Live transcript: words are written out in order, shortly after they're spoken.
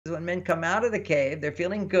When men come out of the cave, they're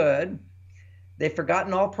feeling good. They've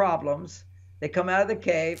forgotten all problems. They come out of the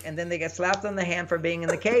cave and then they get slapped on the hand for being in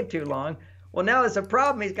the cave too long. Well, now there's a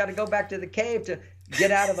problem. He's got to go back to the cave to get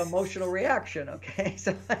out of emotional reaction. Okay.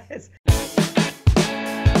 So it's,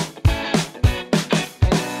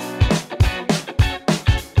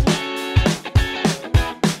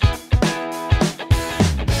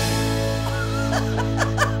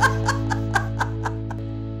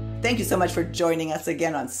 Thank you so much for joining us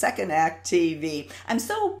again on Second Act TV. I'm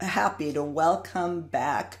so happy to welcome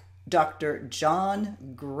back Dr. John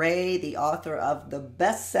Gray, the author of the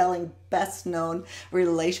best-selling, best-known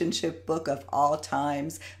relationship book of all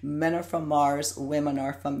times, Men Are From Mars, Women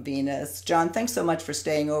Are From Venus. John, thanks so much for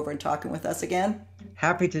staying over and talking with us again.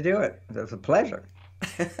 happy to do it. It was a pleasure.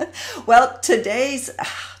 Well, today's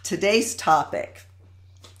topic.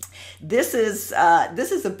 This is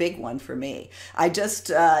a big one for me. I just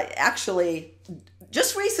actually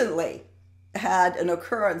just recently had an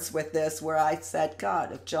occurrence with this where I said,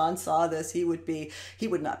 God, if John saw this, he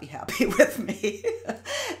would not be happy with me.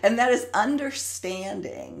 And that is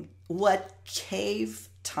understanding what cave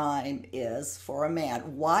time is for a man,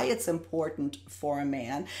 why it's important for a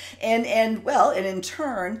man, and in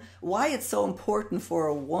turn, why it's so important for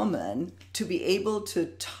a woman to be able to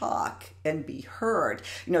talk and be heard,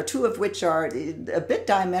 two of which are a bit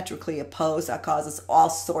diametrically opposed. That causes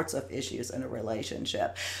all sorts of issues in a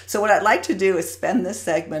relationship. So what I'd like to do is spend this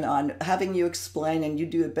segment on having you explain, and you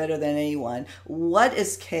do it better than anyone, what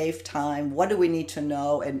is cave time, what do we need to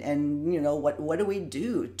know, and what do we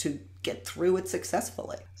do to get through it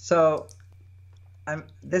successfully? So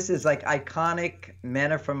this is like iconic.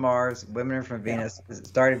 Men are from Mars, women are from Venus. Yeah. It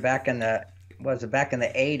started back in the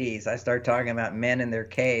 80s. I started talking about men in their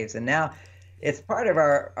caves, and now it's part of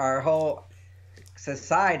our whole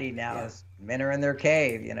society now. Yeah. Is men are in their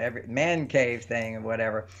cave, every man cave thing and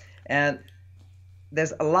whatever. And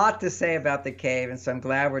there's a lot to say about the cave, and so I'm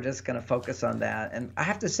glad we're just going to focus on that. And I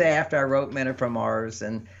have to say, after I wrote Men Are From Mars,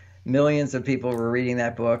 and millions of people were reading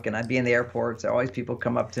that book, and I'd be in the airports, always people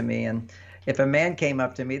come up to me, and if a man came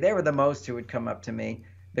up to me, they were the most who would come up to me,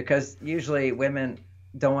 because usually women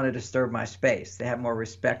don't want to disturb my space. They have more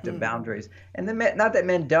respect of boundaries. And the men, not that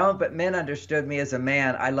men don't, but men understood me as a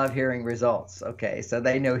man. I love hearing results. Okay, so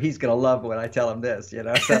they know he's going to love when I tell him this,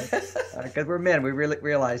 so because we're men, we really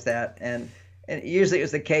realize that. And usually it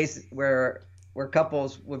was the case where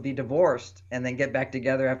couples would be divorced and then get back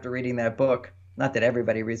together after reading that book. Not that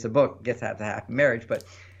everybody reads the book gets to have a happy marriage, but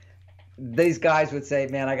these guys would say,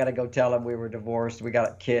 man, I got to go tell them we were divorced. We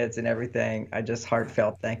got kids and everything. I just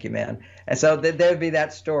heartfelt, thank you, man. And so there'd be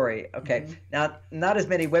that story. Okay. Mm-hmm. Now, not as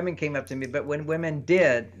many women came up to me, but when women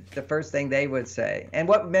did, the first thing they would say, and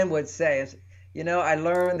what men would say is, I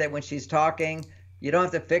learned that when she's talking, you don't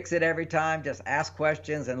have to fix it every time. Just ask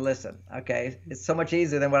questions and listen. Okay. It's so much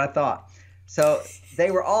easier than what I thought. So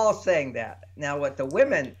they were all saying that. Now, what the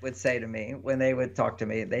women would say to me when they would talk to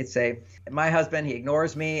me, they'd say, my husband, he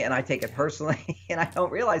ignores me and I take it personally and I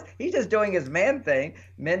don't realize he's just doing his man thing.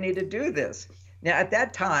 Men need to do this. Now, at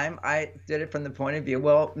that time, I did it from the point of view,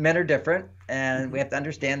 well, men are different and we have to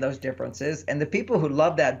understand those differences. And the people who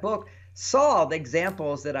loved that book saw the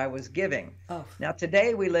examples that I was giving. Oh. Now,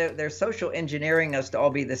 today they're social engineering us to all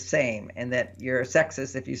be the same, and that you're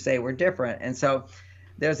sexist if you say we're different. And so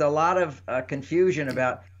there's a lot of confusion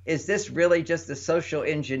about, is this really just the social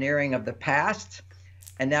engineering of the past,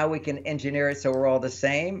 and now we can engineer it so we're all the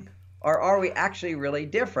same, or are we actually really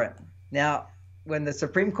different? Now, when the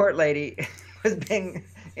Supreme Court lady was being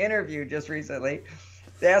interviewed just recently,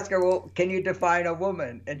 they asked her, well, can you define a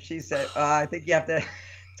woman? And she said, I think you have to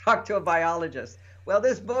talk to a biologist. Well,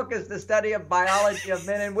 this book is the study of biology of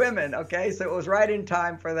men and women, okay? So it was right in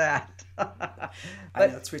time for that. I know,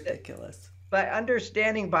 that's ridiculous. By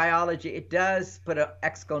understanding biology, it does put an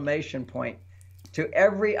exclamation point to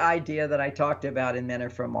every idea that I talked about in Men Are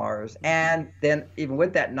From Mars. And then even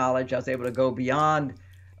with that knowledge, I was able to go beyond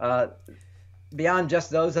just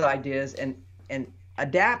those ideas and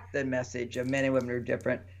adapt the message of men and women are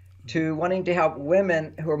different to wanting to help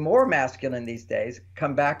women who are more masculine these days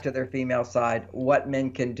come back to their female side, what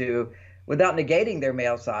men can do without negating their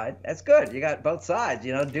male side. That's good. You got both sides,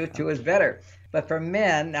 do two is better. But for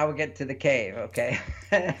men, now we get to the cave, okay?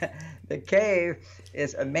 The cave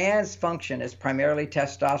is a man's function is primarily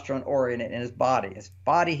testosterone oriented in his body. His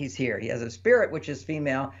body, he's here. He has a spirit, which is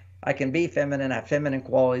female. I can be feminine, have feminine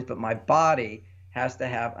qualities, but my body has to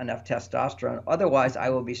have enough testosterone. Otherwise,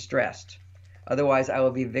 I will be stressed. Otherwise, I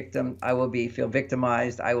will be feel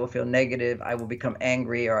victimized. I will feel negative. I will become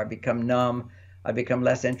angry, or I become numb. I become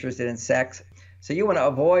less interested in sex. So you want to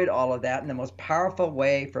avoid all of that. And the most powerful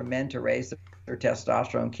way for men to raise their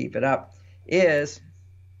testosterone, keep it up, is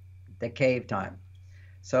the cave time.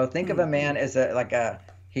 So think of a man as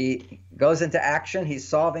he goes into action, he's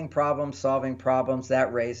solving problems,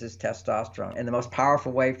 that raises testosterone. And the most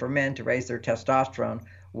powerful way for men to raise their testosterone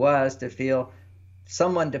was to feel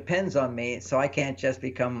someone depends on me, so I can't just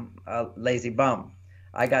become a lazy bum.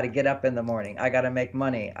 I got to get up in the morning. I got to make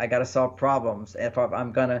money. I got to solve problems if I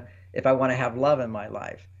want to have love in my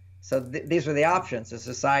life. So these were the options. The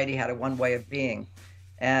society had one way of being.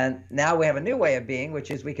 And now we have a new way of being,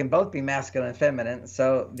 which is we can both be masculine and feminine.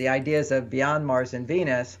 So the ideas of Beyond Mars and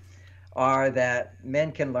Venus are that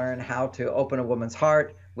men can learn how to open a woman's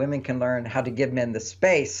heart. Women can learn how to give men the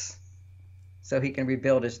space so he can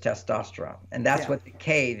rebuild his testosterone. And that's what the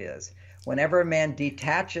cave is. Whenever a man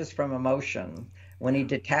detaches from emotion, when he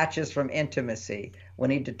detaches from intimacy,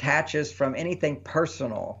 when he detaches from anything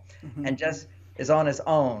personal and just is on his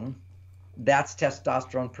own, that's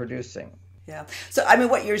testosterone producing. Yeah. So, I mean,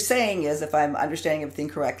 what you're saying is, if I'm understanding everything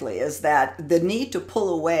correctly, is that the need to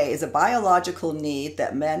pull away is a biological need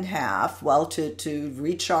that men have, well, to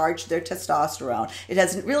recharge their testosterone. It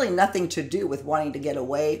has really nothing to do with wanting to get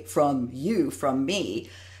away from you, from me,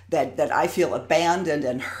 that I feel abandoned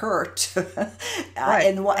and hurt. Right.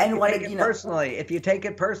 and want to, personally. If you take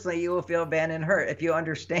it personally, you will feel abandoned and hurt. If you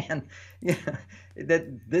understand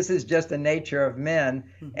that this is just the nature of men.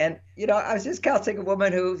 And, I was just counseling a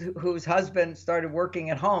woman whose husband started working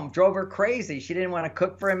at home, drove her crazy. She didn't want to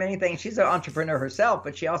cook for him anything. She's an entrepreneur herself,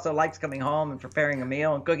 but she also likes coming home and preparing a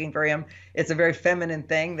meal and cooking for him. It's a very feminine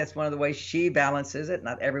thing. That's one of the ways she balances it.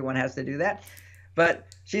 Not everyone has to do that. But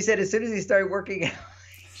she said as soon as he started working out,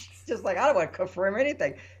 just like, I don't want to cook for him or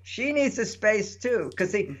anything. She needs a space too,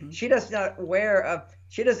 because she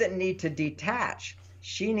doesn't need to detach.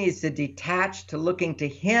 She needs to detach to looking to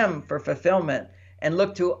him for fulfillment and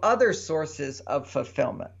look to other sources of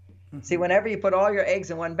fulfillment. See, whenever you put all your eggs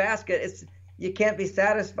in one basket, you can't be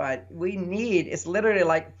satisfied. It's literally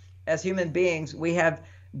like, as human beings, we have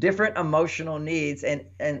different emotional needs, and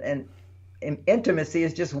intimacy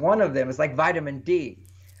is just one of them. It's like vitamin D.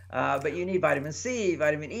 But you need vitamin C,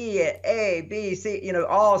 vitamin E, A, B, C,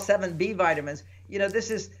 all 7 B vitamins.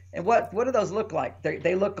 And what do those look like?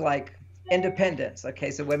 They look like independence.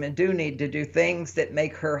 Okay, so women do need to do things that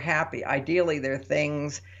make her happy. Ideally, they're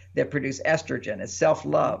things that produce estrogen. It's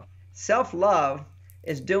self-love. Self-love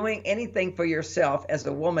is doing anything for yourself as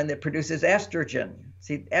a woman that produces estrogen.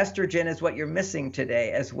 See, estrogen is what you're missing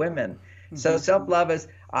today as women. So self-love is,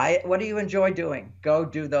 what do you enjoy doing? Go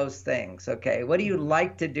do those things, okay? What do you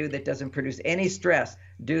like to do that doesn't produce any stress?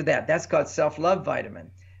 Do that. That's called self-love vitamin.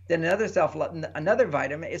 Then another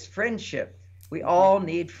vitamin is friendship. We all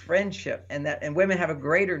need friendship, and women have a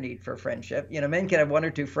greater need for friendship. Men can have 1 or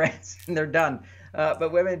 2 friends and they're done,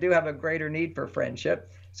 but women do have a greater need for friendship.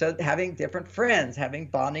 So having different friends, having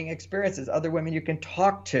bonding experiences, other women you can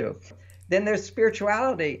talk to. Then there's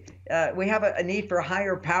spirituality. We have a need for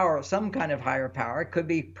higher power, some kind of higher power. It could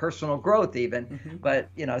be personal growth even, but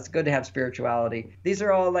it's good to have spirituality. These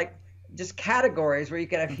are all like just categories where you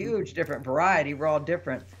can have huge different variety. We're all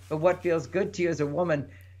different, but what feels good to you as a woman,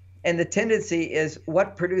 and the tendency is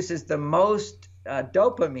what produces the most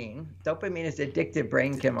dopamine. Dopamine is an addictive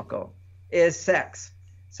brain chemical, is sex.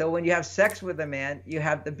 So when you have sex with a man, you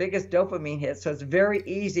have the biggest dopamine hit. So it's very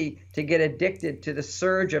easy to get addicted to the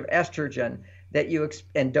surge of estrogen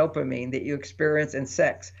and dopamine that you experience in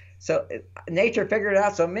sex. So nature figured it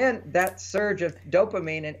out. So men, that surge of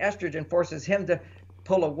dopamine and estrogen forces him to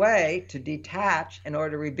pull away, to detach in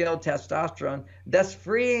order to rebuild testosterone, thus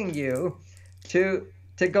freeing you to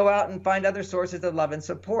go out and find other sources of love and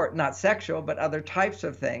support, not sexual, but other types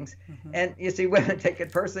of things. And you see, women take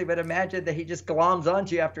it personally, but imagine that he just gloms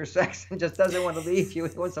onto you after sex and just doesn't want to leave you.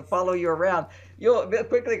 He wants to follow you around. You'll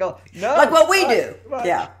quickly go, no. Like what we do.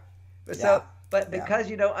 Yeah. But because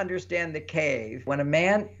you don't understand the cave, when a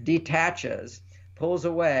man detaches, pulls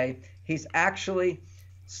away, he's actually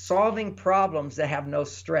solving problems that have no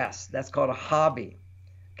stress. That's called a hobby.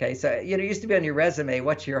 Okay, so it used to be on your resume,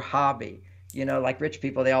 what's your hobby? Like rich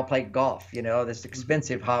people, they all play golf, this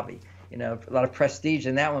expensive hobby, a lot of prestige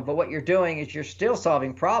in that one. But what you're doing is you're still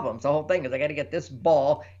solving problems. The whole thing is I got to get this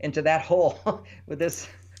ball into that hole with this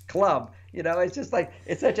club. It's just like,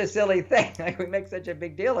 it's such a silly thing. Like we make such a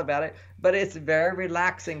big deal about it, but it's very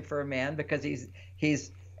relaxing for a man because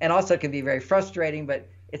he's and also can be very frustrating, but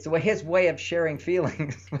it's his way of sharing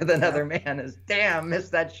feelings with another man is, damn,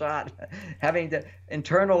 missed that shot. Having to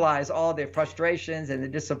internalize all the frustrations and the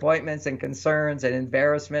disappointments and concerns and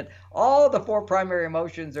embarrassment. All the 4 primary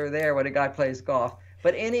emotions are there when a guy plays golf.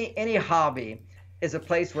 But any hobby is a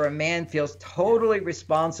place where a man feels totally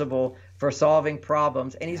responsible for solving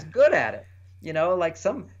problems, and he's good at it. Like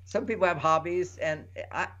some people have hobbies, and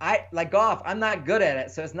I like golf. I'm not good at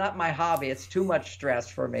it, so it's not my hobby. It's too much stress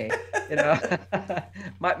for me. You know,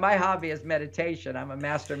 my hobby is meditation. I'm a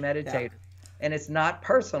master Yeah. meditator, and it's not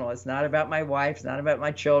personal. It's not about my wife. It's not about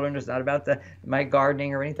my children. It's not about my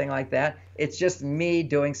gardening or anything like that. It's just me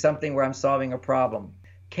doing something where I'm solving a problem.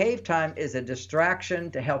 Cave time is a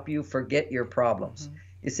distraction to help you forget your problems. Hmm.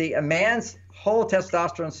 You see, a man's whole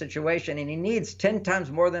testosterone situation, and he needs 10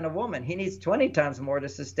 times more than a woman. He needs 20 times more to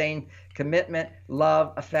sustain commitment,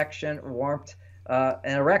 love, affection, warmth,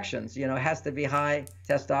 and erections. It has to be high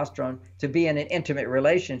testosterone to be in an intimate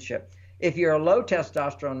relationship. If you're a low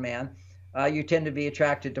testosterone man, you tend to be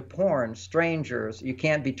attracted to porn, strangers. You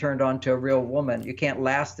can't be turned on to a real woman. You can't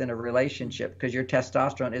last in a relationship because your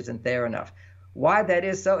testosterone isn't there enough. Why that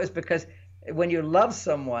is so is because when you love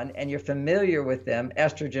someone and you're familiar with them,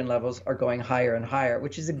 estrogen levels are going higher and higher,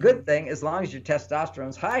 which is a good thing as long as your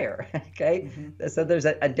testosterone's higher. Okay. Hmm. So there's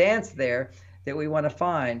a dance there that we want to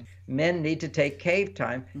find. Men need to take cave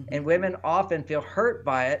time, and women often feel hurt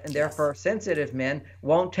by it, and Yes. therefore sensitive men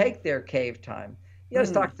won't take their cave time. I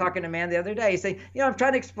was Mm. talking to a man the other day. He's saying, I'm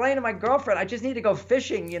trying to explain to my girlfriend, I just need to go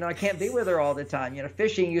fishing. I can't be with her all the time.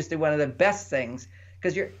 Fishing used to be one of the best things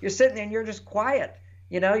because you're sitting there and you're just quiet.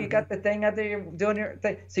 You Hmm. got the thing out there, you're doing your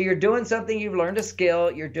thing. So you're doing something, you've learned a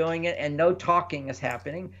skill, you're doing it, and no talking is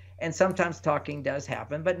happening. And sometimes talking does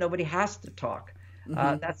happen, but nobody has to talk.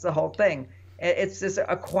 Hmm. That's the whole thing. It's just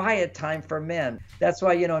a quiet time for men. That's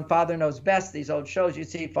why, in Father Knows Best, these old shows, you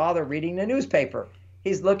see Father reading the newspaper.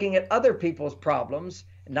 He's looking at other people's problems,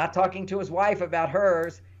 not talking to his wife about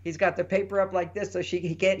hers. He's got the paper up like this so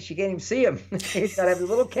she can't even see him. He's got to have a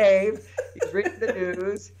little cave. He's reading the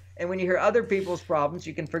news. And when you hear other people's problems,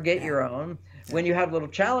 you can forget Yeah. your own. When you have little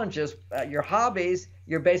challenges, your hobbies,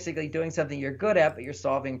 you're basically doing something you're good at, but you're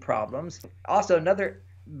solving problems. Also, another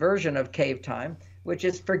version of cave time, which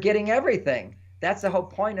is forgetting everything. That's the whole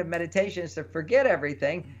point of meditation, is to forget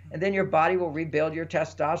everything, and then your body will rebuild your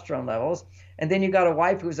testosterone levels. And then you got a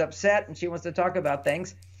wife who's upset and she wants to talk about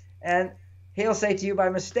things, and he'll say to you by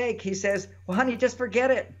mistake, he says, well, honey, just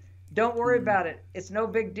forget it. Don't worry Mm. about it. It's no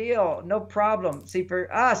big deal. No problem. See,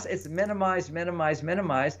 for us, it's minimize, minimize,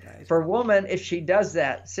 minimize. Right. For a woman, if she does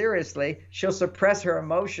that seriously, she'll suppress her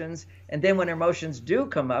emotions. And then when her emotions do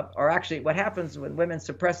come up, or actually what happens when women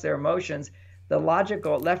suppress their emotions, the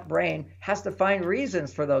logical left brain has to find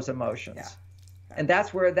reasons for those emotions. Yeah. And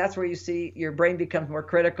that's where you see your brain becomes more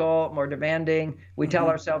critical, more demanding. We tell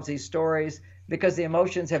Hmm. ourselves these stories because the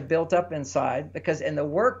emotions have built up inside. Because in the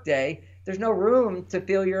workday, there's no room to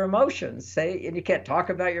feel your emotions. And you can't talk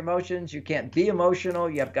about your emotions. You can't be emotional.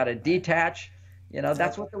 You have got to detach.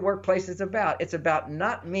 That's what the workplace is about. It's about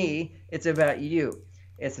not me. It's about you.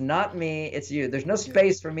 It's not me, it's you. There's no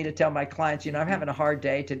space for me to tell my clients, I'm having a hard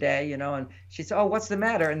day today, and she said, oh, what's the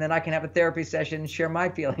matter? And then I can have a therapy session and share my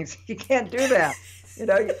feelings. You can't do that.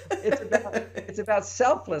 It's about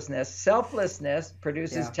selflessness. Selflessness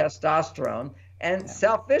produces Yeah. testosterone, and Yeah.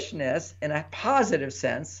 selfishness, in a positive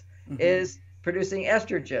sense, Hmm. is producing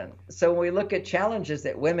estrogen. So when we look at challenges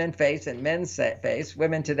that women face and men face,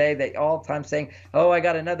 women today, they all the time saying, oh, I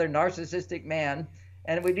got another narcissistic man.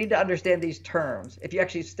 And we need to understand these terms. If you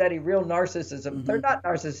actually study real narcissism, they're Hmm. not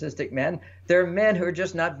narcissistic men. They're men who are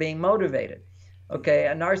just not being motivated. Okay,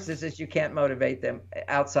 a narcissist, you can't motivate them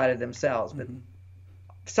outside of themselves. But Hmm.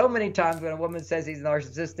 so many times when a woman says he's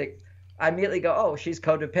narcissistic, I immediately go, oh, she's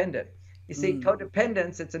codependent. You see, Mm.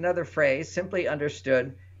 codependence, it's another phrase, simply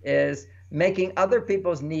understood, is making other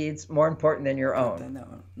people's needs more important than your own.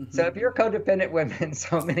 So if you're codependent women,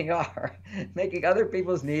 so many are, making other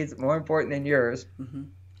people's needs more important than yours, Hmm.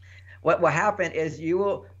 what will happen is you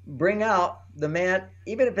will bring out the man,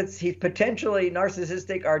 even if he's potentially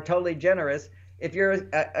narcissistic or totally generous. If you're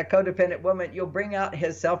a codependent woman, you'll bring out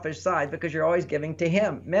his selfish side because you're always giving to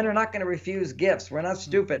him. Men are not going to refuse gifts. We're not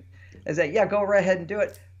stupid. They say, yeah, go right ahead and do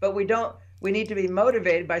it. But we need to be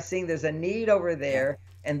motivated by seeing there's a need over Yeah. there,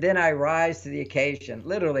 and then I rise to the occasion,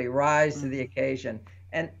 literally rise to the occasion.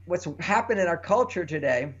 And what's happened in our culture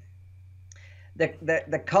today,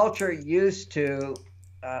 the culture used to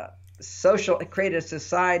create a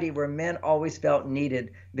society where men always felt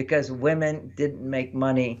needed because women didn't make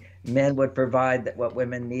money. Men would provide what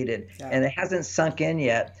women needed. Yeah. And it hasn't sunk in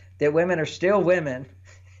yet that women are still women,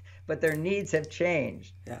 but their needs have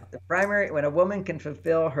changed. Yeah. When a woman can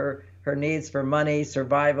fulfill her needs for money,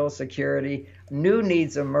 survival, security, new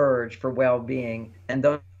needs emerge for well-being. And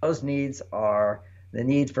those needs are the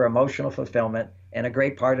need for emotional fulfillment. And a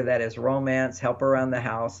great part of that is romance, help around the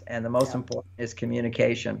house, and the most important is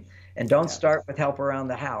communication. And don't start with help around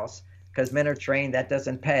the house because men are trained that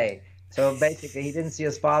doesn't pay. So basically, he didn't see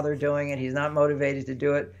his father doing it. He's not motivated to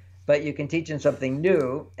do it, but you can teach him something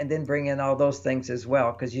new and then bring in all those things as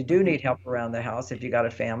well, because you do Mhm. need help around the house if you got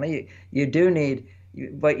a family. You do need,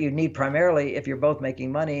 what you need primarily if you're both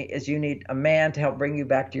making money is you need a man to help bring you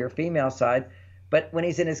back to your female side. But when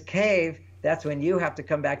he's in his cave, that's when you have to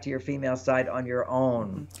come back to your female side on your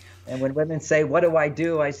own. Mhm. And when women say, "What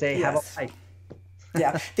do?" I say, "Have a Yes. life."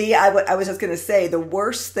 Yeah. I was just going to say the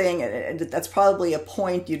worst thing, and that's probably a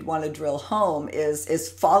point you'd want to drill home, is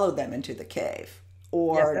follow them into the cave, Yes,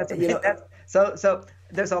 or that's a bit, that's so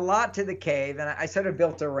there's a lot to the cave, and I sort of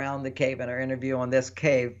built around the cave in our interview on this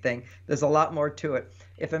cave thing. There's a lot more to it.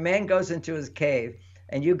 If a man goes into his cave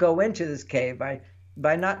and you go into this cave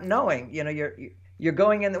by not knowing, you're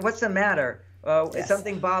going in. What's the matter? Is yes,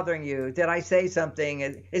 something bothering you? Did I say something?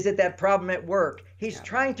 Is it that problem at work? He's yeah,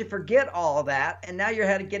 trying to forget all that, and now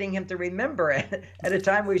you're getting him to remember it at a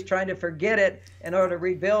time where he's trying to forget it in order to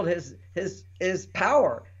rebuild his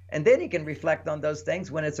power. And then he can reflect on those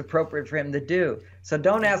things when it's appropriate for him to do. So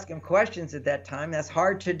don't ask him questions at that time. That's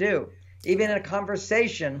hard to do. Even in a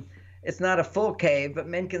conversation, it's not a full cave, but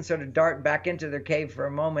men can sort of dart back into their cave for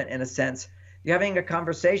a moment, in a sense. You're having a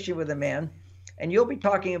conversation with a man, and you'll be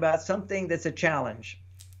talking about something that's a challenge.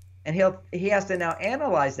 And he has to now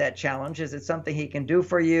analyze that challenge. Is it something he can do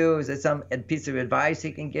for you? Is it some piece of advice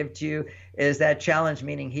he can give to you? Is that challenge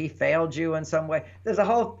meaning he failed you in some way? There's a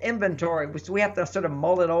whole inventory, which we have to sort of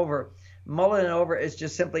mull it over. Mulling it over is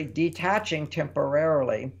just simply detaching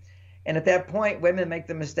temporarily. And at that point, women make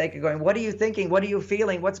the mistake of going, "What are you thinking? What are you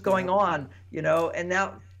feeling? What's going yeah, on?" And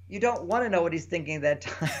now you don't want to know what he's thinking at that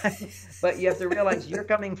time, but you have to realize you're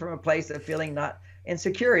coming from a place of feeling not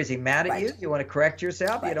insecure. Is he mad at you? right, You want to correct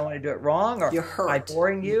yourself? You right. don't want to do it wrong? Or You're am I hurt.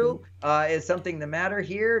 boring Hmm. you? Is something the matter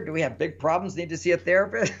here? Do we have big problems? Need to see a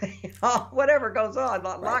therapist? Whatever goes on. A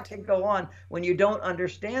lot Right. can go on when you don't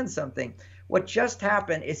understand something. What just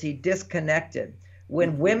happened is he disconnected.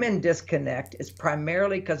 When Hmm. women disconnect, it's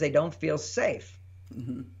primarily because they don't feel safe.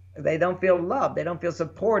 Hmm. They don't feel loved. They don't feel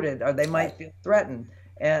supported, or they might Right. feel threatened,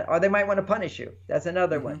 or they might want to punish you. That's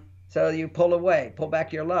another Hmm. one. So you pull away, pull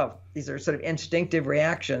back your love. These are sort of instinctive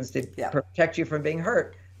reactions to Yeah. protect you from being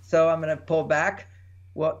hurt. So I'm going to pull back.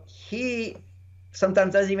 Well, he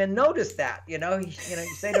sometimes doesn't even notice that. You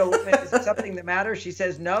say to a woman, "Is there something the matter?" She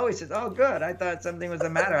says no. He says, "Oh, good. I thought something was the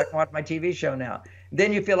matter. I can watch my TV show now."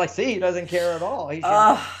 Then you feel like, see, he doesn't care at all. He should.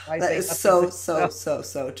 I That say is nothing so, but so, no. so,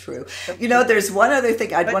 so true. There's one other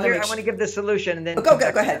thing I'd But want to here, make I want sure. to give the solution and then Oh, go, come go,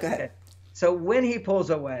 back go to ahead, that. go ahead. Okay. So when he pulls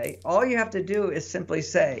away, all you have to do is simply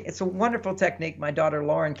say, it's a wonderful technique. My daughter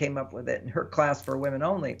Lauren came up with it in her class for women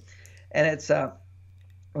only. And it's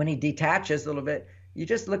when he detaches a little bit, you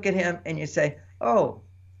just look at him and you say, "Oh,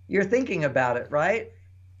 you're thinking about it, right?"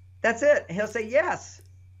 That's it. He'll say yes.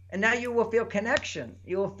 And now you will feel connection.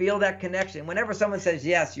 You will feel that connection. Whenever someone says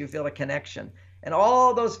yes, you feel a connection. And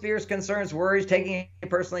all those fears, concerns, worries, taking it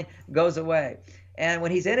personally goes away. And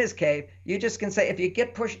when he's in his cave, you just can say,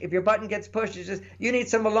 if your button gets pushed, it's just, "You need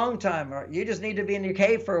some alone time," or "You just need to be in your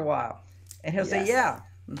cave for a while." And he'll say, Yes. "Yeah."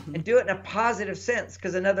 Hmm. And do it in a positive sense.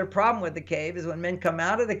 Because another problem with the cave is when men come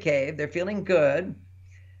out of the cave, they're feeling good.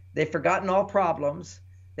 They've forgotten all problems.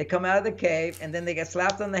 They come out of the cave and then they get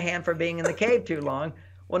slapped on the hand for being in the cave too long.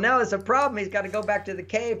 Well, now there's a problem. He's got to go back to the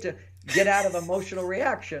cave to get out of emotional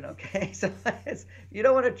reaction. Okay. So you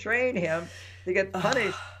don't want to train him to get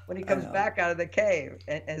punished when he I comes know. back out of the cave.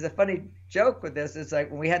 And there's a funny joke with this. It's like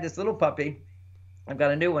when we had this little puppy, I've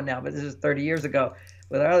got a new one now, but this is 30 years ago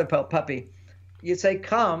with our other puppy. You'd say,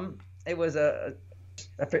 "Come." It was a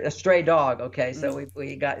stray dog. Okay, so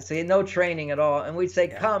we got so he had no training at all, and we'd say,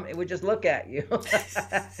 Yeah. "Come," it would just look at you, and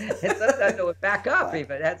sometimes it would back up Right.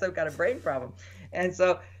 even. It had some kind of brain problem, and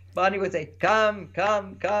so Bonnie would say, "Come,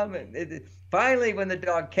 come, come," and finally, when the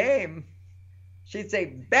dog came, she'd say,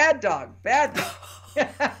 "Bad dog, bad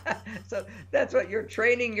dog." So that's what you're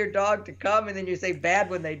training your dog to come, and then you say bad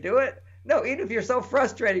when they do it. No, even if you're so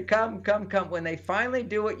frustrated, "Come, come, come." When they finally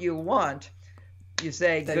do what you want, you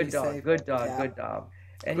say, Then "Good you dog, say, good dog, yeah, good dog."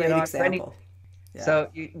 And great I'm training. example. Yeah. So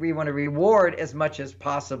we want to reward as much as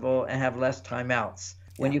possible and have less timeouts.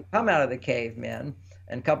 When Yeah. you come out of the cave, men,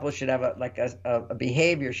 and couples should have a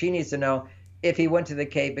behavior. She needs to know if he went to the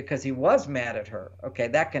cave because he was mad at her. Okay,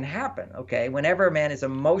 that can happen. Okay, whenever a man is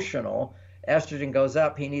emotional, estrogen goes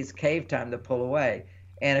up. He needs cave time to pull away.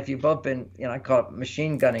 And if you've both been, I call it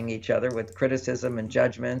machine gunning each other with criticism and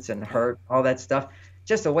judgments and Yeah. hurt, all that stuff,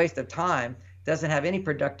 just a waste of time. Doesn't have any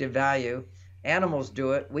productive value. Animals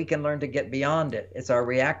do it. We can learn to get beyond it. It's our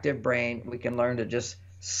reactive brain. We can learn to just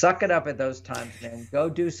suck it up at those times, man. Go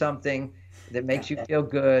do something that makes you feel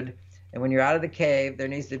good. And when you're out of the cave, there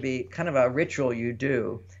needs to be kind of a ritual you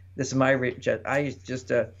do. this is my I used just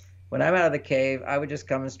to, when I'm out of the cave, I would just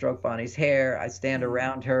come and stroke Bonnie's hair. I'd stand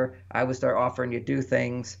around her. I would start offering to do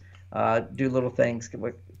things, do little things,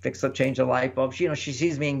 fix up, change a light bulb. She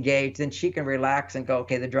sees me engaged, then she can relax and go,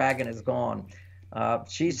 okay, the dragon is gone.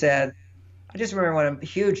 She said, I just remember what a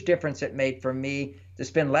huge difference it made for me to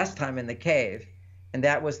spend less time in the cave, and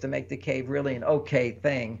that was to make the cave really an okay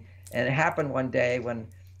thing. And it happened one day when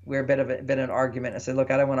we were been in an argument. I said, look,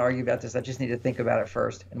 I don't want to argue about this. I just need to think about it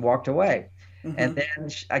first, and walked away. And then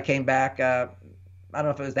I came back, I don't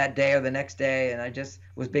know if it was that day or the next day, and I just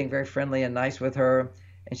was being very friendly and nice with her.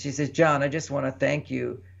 And she says, John, I just want to thank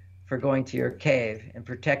you for going to your cave and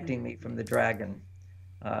protecting me from the dragon.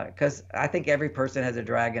 Because I think every person has a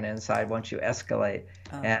dragon inside once you escalate.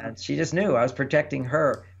 And she just knew I was protecting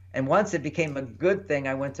her. And once it became a good thing,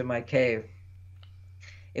 I went to my cave.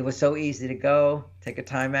 It was so easy to go, take a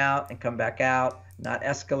time out, and come back out, not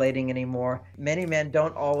escalating anymore. Many men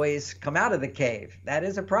don't always come out of the cave. That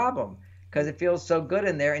is a problem because it feels so good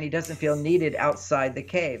in there and he doesn't feel needed outside the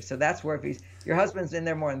cave. So that's where if your husband's in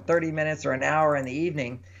there more than 30 minutes or an hour in the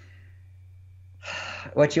evening,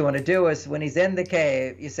 what you want to do is when he's in the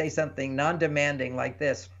cave, you say something non-demanding like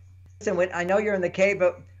this. Listen, I know you're in the cave,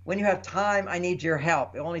 but when you have time, I need your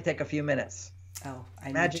help. It'll only take a few minutes. Oh,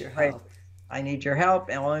 I need your help. I need your help.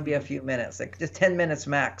 It'll only be a few minutes, like just 10 minutes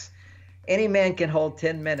max. Any man can hold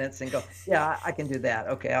 10 minutes and go, yeah, I can do that.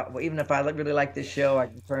 Okay, even if I really like this show, I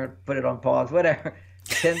can put it on pause, whatever.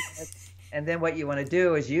 10 minutes. And then what you want to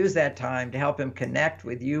do is use that time to help him connect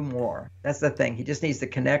with you more. That's the thing. He just needs to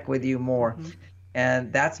connect with you more.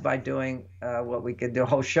 And that's by doing what we could do a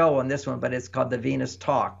whole show on this one, but it's called the Venus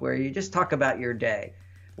Talk, where you just talk about your day.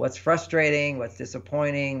 What's frustrating, what's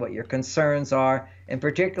disappointing, what your concerns are, and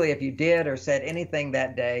particularly if you did or said anything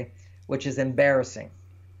that day which is embarrassing.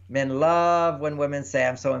 Men love when women say,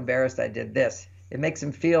 I'm so embarrassed I did this. It makes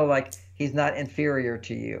him feel like he's not inferior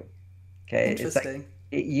to you. Okay, interesting.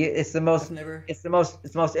 It's the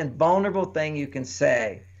most invulnerable thing you can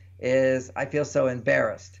say is, I feel so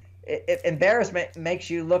embarrassed. Embarrassment makes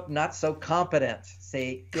you look not so competent.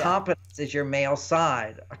 See, competence is your male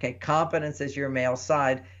side. Okay, competence is your male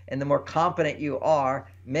side. And the more competent you are,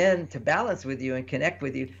 men, to balance with you and connect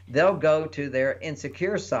with you, they'll go to their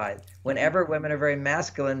insecure side. Whenever women are very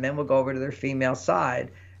masculine, men will go over to their female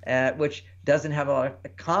side, which doesn't have a lot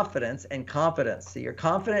of confidence and competence. So your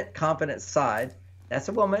confident, competent side, that's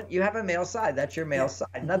a woman. You have a male side. That's your male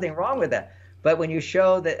side. Nothing wrong with that. But when you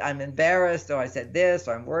show that I'm embarrassed or I said this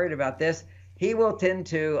or I'm worried about this, he will tend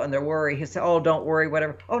to, under worry, he'll say, oh, don't worry,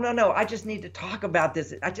 whatever. Oh, no, I just need to talk about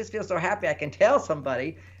this. I just feel so happy I can tell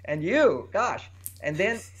somebody. And you, gosh. And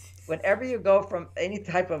then whenever you go from any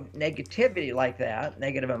type of negativity like that,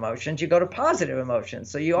 negative emotions, you go to positive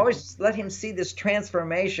emotions. So you always let him see this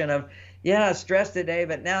transformation of, yeah, stressed today,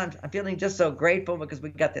 but now I'm feeling just so grateful because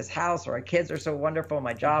we got this house, or our kids are so wonderful,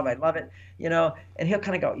 my job, I love it, and he'll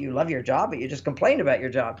kind of go, you love your job, but you just complain about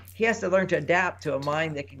your job. He has to learn to adapt to a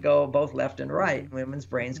mind that can go both left and right. Women's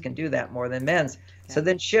brains can do that more than men's. So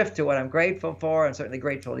then shift to what I'm grateful for. I'm certainly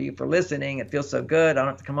grateful to you for listening. It feels so good. I don't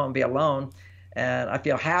have to come home and be alone. And I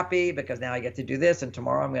feel happy because now I get to do this, and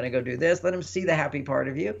tomorrow I'm going to go do this. Let him see the happy part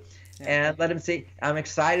of you. And let him see, I'm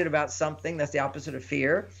excited about something. That's the opposite of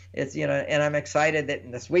fear. It's, and I'm excited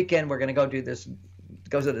that this weekend we're going to go do this,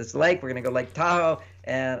 go to this lake. We're going to go Lake Tahoe.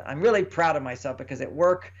 And I'm really proud of myself because at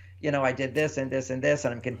work, I did this and this and this,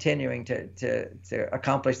 and I'm continuing to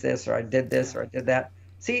accomplish this, or I did this, or I did that.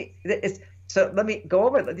 See, so let me go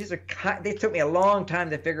over. These took me a long time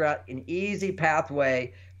to figure out an easy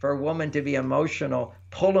pathway for a woman to be emotional,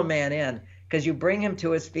 pull a man in. Because you bring him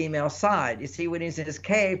to his female side. You see, when he's in his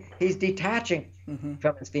cave, he's detaching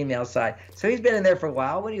from his female side. So he's been in there for a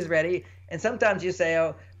while when he's ready. And sometimes you say,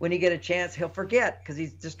 oh, when you get a chance, he'll forget because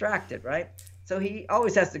he's distracted, right? So he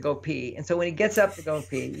always has to go pee. And so when he gets up to go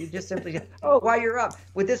pee, you just simply say, oh, while you're up,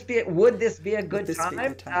 would this be a good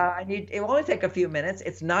time? It will only take a few minutes.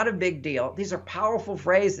 It's not a big deal. These are powerful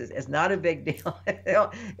phrases. It's not a big deal.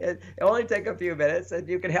 It'll only take a few minutes, and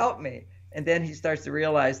you can help me. And then he starts to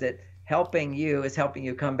realize that helping you is helping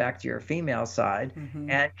you come back to your female side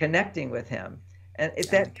and connecting with him. And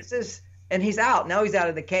and he's out. Now he's out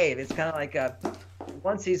of the cave. It's kind of like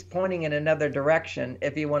once he's pointing in another direction,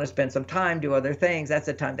 if you want to spend some time, do other things, that's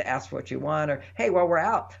the time to ask for what you want. Or, hey, while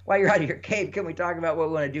you're out of your cave, can we talk about what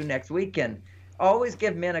we want to do next weekend? Always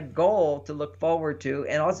give men a goal to look forward to,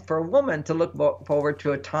 and also for a woman to look forward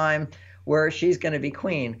to a time where she's going to be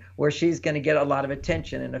queen, where she's going to get a lot of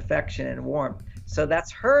attention and affection and warmth. So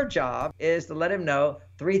that's her job, is to let him know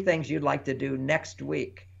 3 things you'd like to do next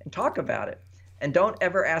week and talk about it. And don't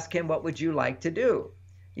ever ask him, what would you like to do?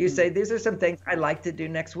 You say, these are some things I like to do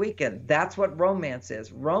next weekend. That's what romance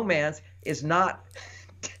is. Romance is not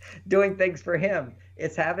doing things for him.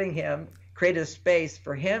 It's having him create a space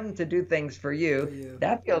for him to do things for For you. you.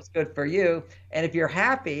 That feels good for you. And if you're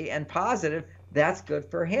happy and positive, that's good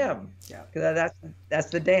for him. Yeah. Because that's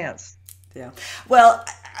the dance. Yeah. Well,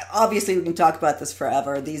 obviously we can talk about this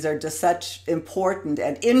forever. These are just such important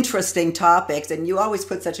and interesting topics, and you always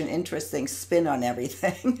put such an interesting spin on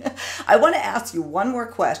everything. I want to ask you one more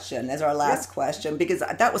question as our last question, because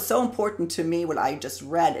that was so important to me when I just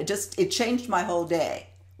read. It changed my whole day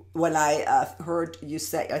when I heard you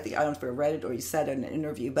say, I don't know if I read it or you said it in an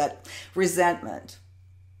interview, but resentment.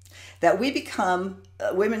 That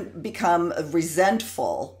women become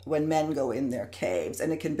resentful when men go in their caves,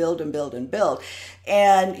 and it can build and build and build.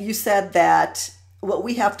 And you said that what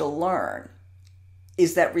we have to learn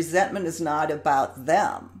is that resentment is not about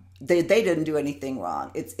them. They didn't do anything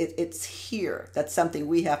wrong. It's here. That's something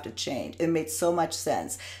we have to change. It made so much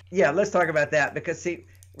sense. Yeah, let's talk about that, because see,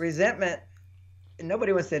 resentment,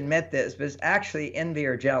 nobody wants to admit this, but it's actually envy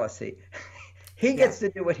or jealousy. He gets to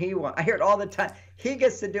do what he wants. I hear it all the time. He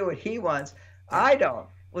gets to do what he wants. I don't.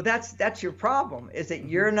 Well, that's your problem, is that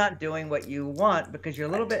you're not doing what you want because you're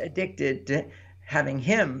a little bit addicted to having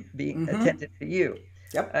him be attentive to you.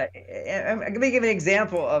 Yep. Let me give an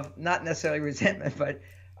example of not necessarily resentment, but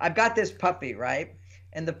I've got this puppy, right?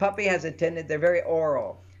 And the puppy has a tendency, they're very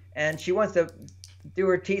oral, and she wants to do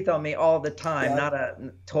her teeth on me all the time, not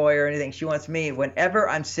a toy or anything. She wants me whenever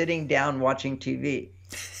I'm sitting down watching TV.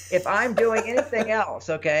 If I'm doing anything else,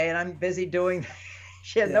 okay, and I'm busy doing,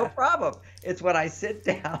 she has no problem. It's when I sit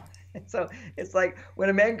down. So it's like when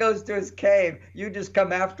a man goes to his cave, you just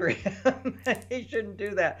come after him. He shouldn't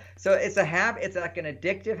do that. So it's a habit. It's like an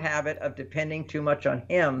addictive habit of depending too much on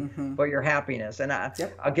him for your happiness. And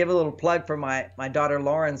I'll give a little plug for my daughter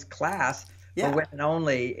Lauren's class for women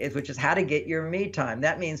only, which is how to get your me time.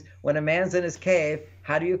 That means when a man's in his cave,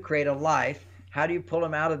 how do you create a life? How do you pull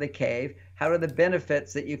him out of the cave? How are the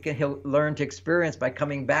benefits that he'll learn to experience by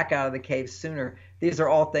coming back out of the cave sooner? These are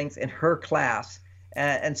all things in her class.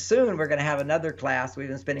 And soon we're going to have another class. We've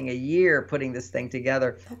been spending a year putting this thing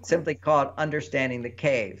together, simply called Understanding the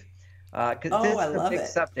Cave. Because this is a big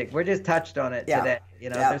subject. We just touched on it today.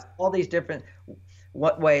 There's all these different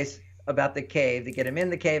ways about the cave to get them in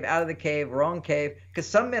the cave, out of the cave, wrong cave. Because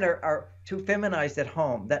some men are too feminized at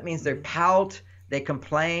home. That means they pout, they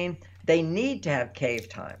complain. They need to have cave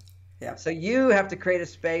time. Yeah. So you have to create a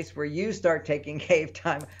space where you start taking cave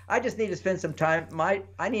time. I just need to spend some time.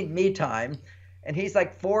 I need me time. And he's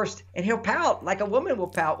like forced, and he'll pout like a woman will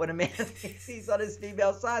pout when a man sees on his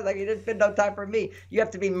female side, like he didn't spend no time for me. You have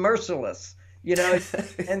to be merciless, and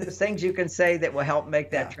there's things you can say that will help make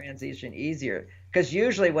that transition easier. Because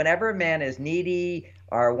usually whenever a man is needy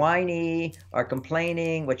or whiny or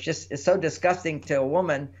complaining, which just is so disgusting to a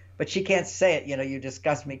woman, but she can't say it, you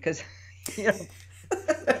disgust me, because,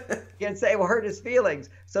 can't say it will hurt his feelings.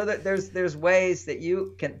 So that there's ways that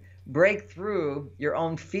you can break through your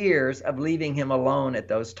own fears of leaving him alone at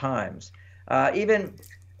those times. Even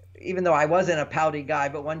though I wasn't a pouty guy,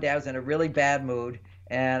 but one day I was in a really bad mood,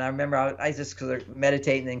 and I remember I just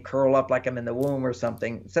meditating and curl up like I'm in the womb or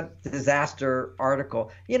something, some disaster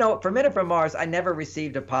article. For Men from Mars, I never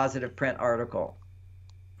received a positive print article.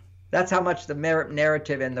 That's how much the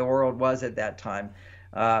narrative in the world was at that time.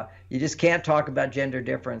 You just can't talk about gender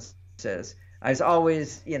differences. I was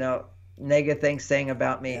always, negative things saying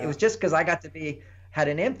about me. It was just because I got to had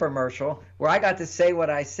an infomercial where I got to say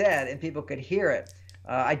what I said and people could hear it.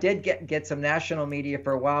 I did get some national media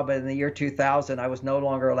for a while, but in the year 2000, I was no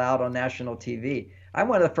longer allowed on national TV. I'm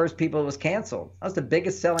one of the first people that was canceled. I was the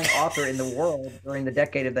biggest selling author in the world during the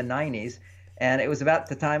decade of the 90s. And it was about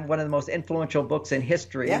the time, one of the most influential books in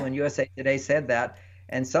history when USA Today said that.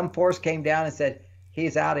 And some force came down and said,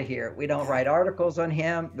 he's out of here. We don't write articles on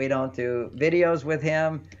him. We don't do videos with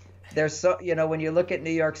him. There's so, when you look at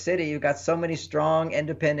New York City, you've got so many strong,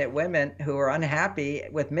 independent women who are unhappy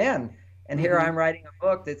with men. And here I'm writing a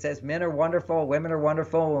book that says men are wonderful, women are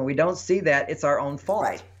wonderful. When we don't see that, it's our own fault.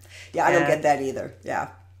 Right. Yeah, I don't get that either.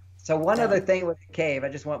 Yeah. So one other thing with the cave, I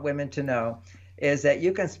just want women to know, is that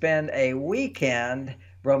you can spend a weekend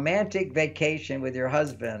romantic vacation with your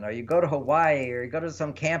husband, or you go to Hawaii, or you go to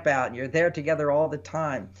some camp out, and you're there together all the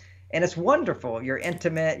time. And it's wonderful. You're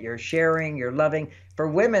intimate, you're sharing, you're loving. For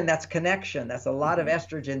women, that's connection. That's a lot of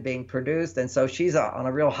estrogen being produced. And so she's on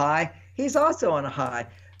a real high. He's also on a high,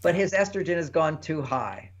 but his estrogen has gone too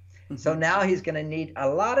high. So now he's going to need a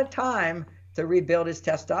lot of time to rebuild his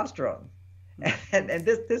testosterone. And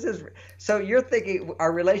this is, so you're thinking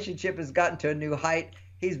our relationship has gotten to a new height.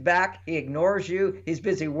 he's back. He ignores you. He's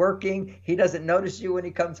busy working. He doesn't notice you when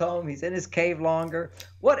he comes home. He's in his cave longer.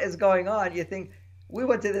 What is going on? You think, we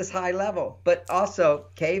went to this high level, but also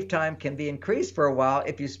cave time can be increased for a while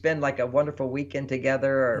if you spend like a wonderful weekend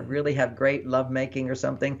together or really have great lovemaking or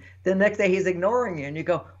something. The next day he's ignoring you and you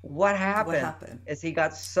go, what happened? What happened? Is he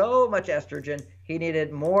got so much estrogen, he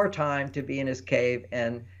needed more time to be in his cave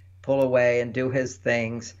and pull away and do his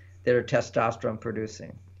things that are testosterone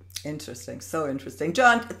producing. Interesting. So interesting.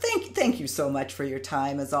 John, thank you so much for your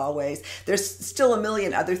time as always. There's still a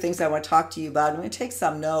million other things I want to talk to you about. I'm going to take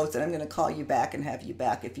some notes and I'm going to call you back and have you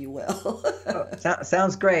back if you will.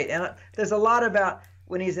 Sounds great. And there's a lot about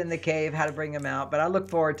when he's in the cave, how to bring him out. But I look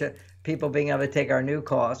forward to people being able to take our new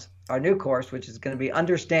course, which is going to be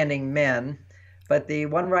Understanding Men. But the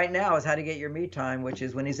one right now is how to get your me time, which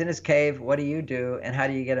is when he's in his cave, what do you do and how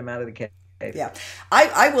do you get him out of the cave? Yeah,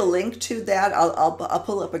 I will link to that. I'll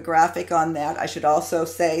pull up a graphic on that. I should also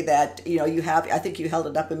say that, you know, you have, I think you held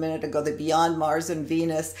it up a minute ago, the Beyond Mars and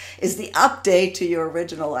Venus is the update to your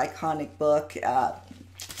original iconic book.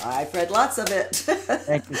 I've read lots of it.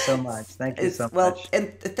 Thank you so much. Thank you so much. Well,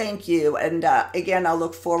 and thank you. And again, I'll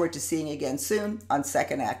look forward to seeing you again soon on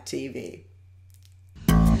Second Act TV.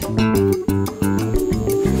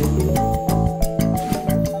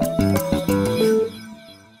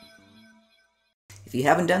 If you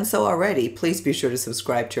haven't done so already, please be sure to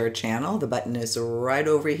subscribe to our channel. The button is right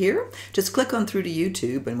over here. Just click on through to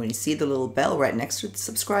YouTube, and when you see the little bell right next to the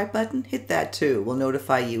subscribe button, hit that too. We'll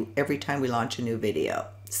notify you every time we launch a new video.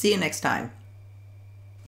 See you next time.